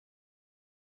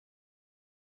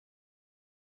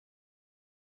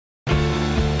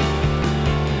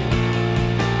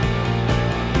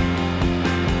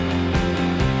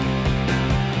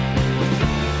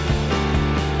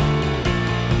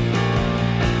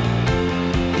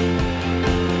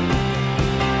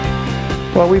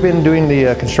Well, we've been doing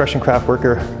the construction craft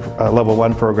worker level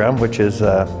 1 program, which is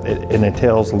it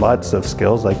entails lots of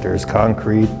skills, like there's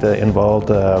concrete involved,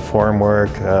 formwork,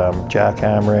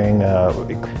 jackhammering,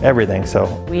 everything. So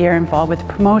we are involved with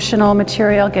promotional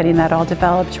material, getting that all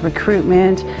developed,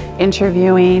 recruitment,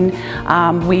 interviewing.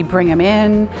 We bring them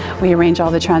in, we arrange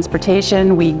all the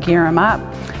transportation, we gear them up.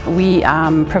 We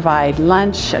provide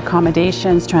lunch,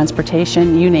 accommodations,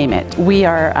 transportation, you name it. We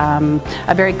are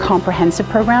a very comprehensive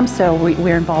program, so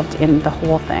we're involved in the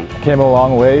whole thing. Came a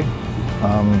long way.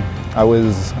 I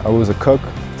was a cook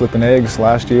flipping eggs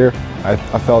last year. I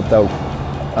felt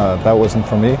that wasn't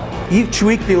for me. Each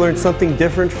week they learn something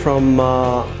different from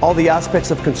all the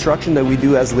aspects of construction that we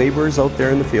do as laborers out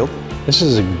there in the field. This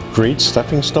is a great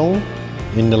stepping stone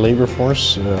in the labor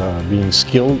force, being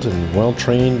skilled and well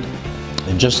trained.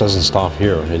 It just doesn't stop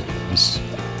here.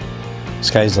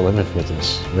 Sky's the limit with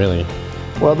this, really.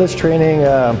 Well, this training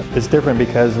is different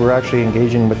because we're actually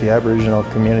engaging with the Aboriginal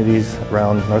communities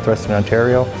around northwestern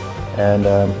Ontario, and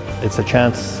it's a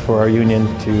chance for our union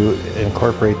to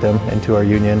incorporate them into our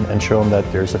union and show them that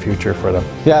there's a future for them.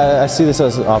 Yeah, I see this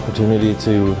as an opportunity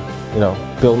to,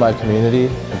 build my community,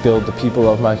 build the people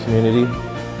of my community,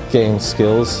 gain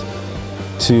skills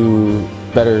to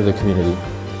better the community.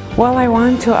 Well, I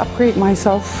wanted to upgrade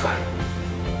myself.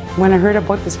 When I heard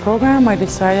about this program, I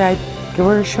decided I'd give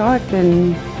it a shot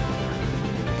and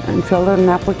filled out an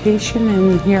application,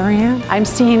 and here I am. I'm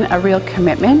seeing a real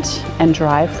commitment and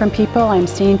drive from people. I'm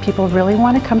seeing people really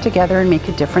want to come together and make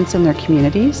a difference in their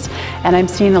communities, and I'm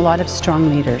seeing a lot of strong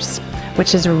leaders,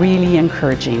 which is really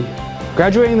encouraging.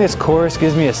 Graduating this course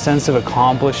gives me a sense of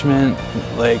accomplishment,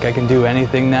 like I can do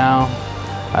anything now.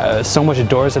 So much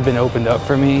doors have been opened up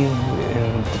for me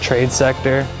in the trade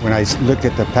sector. When I look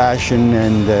at the passion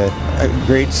and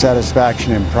great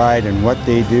satisfaction and pride in what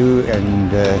they do,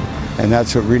 and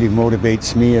that's what really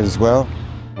motivates me as well.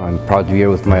 I'm proud to be here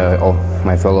with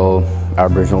my fellow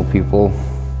Aboriginal people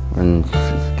and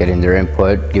getting their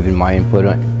input, giving my input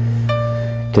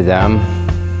to them.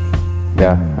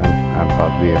 Yeah, I'm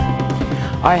proud to be here.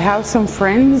 I have some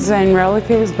friends and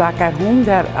relatives back at home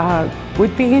that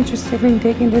would be interested in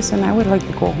taking this, and I would like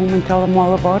to go home and tell them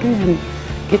all about it and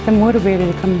get them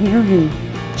motivated to come here and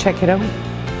check it out.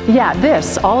 Yeah,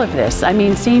 all of this. I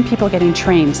mean, seeing people getting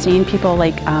trained, seeing people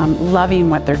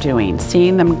loving what they're doing,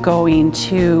 seeing them going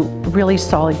to really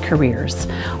solid careers,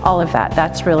 all of that,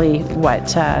 that's really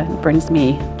what brings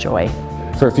me joy.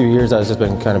 For a few years I've just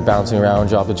been kind of bouncing around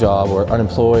job to job or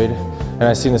unemployed, and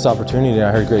I seen this opportunity and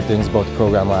I heard great things about the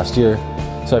program last year.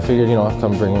 So I figured,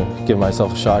 I'd give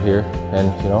myself a shot here, and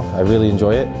I really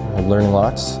enjoy it. I'm learning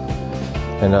lots,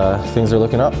 and things are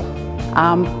looking up.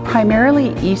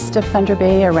 Primarily east of Thunder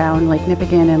Bay, around Lake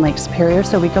Nipigon and Lake Superior,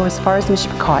 so we go as far as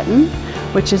Mishpicotton,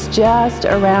 which is just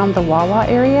around the Wawa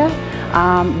area.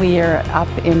 We are up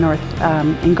in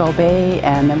in Gull Bay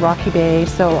and then Rocky Bay,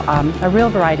 so a real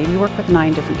variety. We work with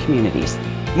 9 different communities.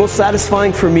 Most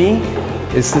satisfying for me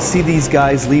is to see these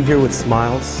guys leave here with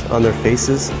smiles on their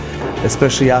faces,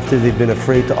 especially after they've been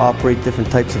afraid to operate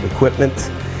different types of equipment.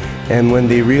 And when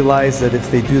they realize that if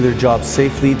they do their job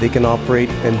safely, they can operate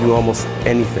and do almost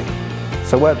anything.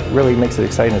 So what really makes it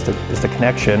exciting is the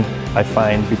connection I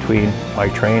find between our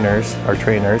trainers,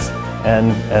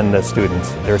 and the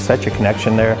students. There's such a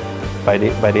connection there. By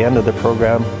the end of the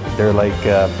program, they're like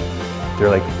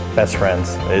best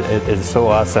friends. It is so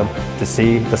awesome to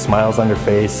see the smiles on their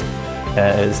face.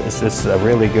 It's just a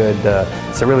really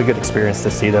good experience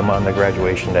to see them on the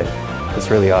graduation day. It's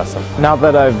really awesome. Now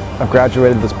that I've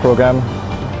graduated this program,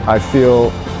 I feel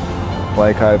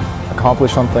like I've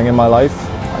accomplished something in my life.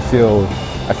 I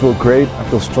feel great. I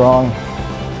feel strong.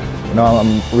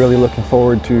 I'm really looking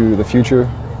forward to the future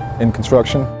in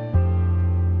construction.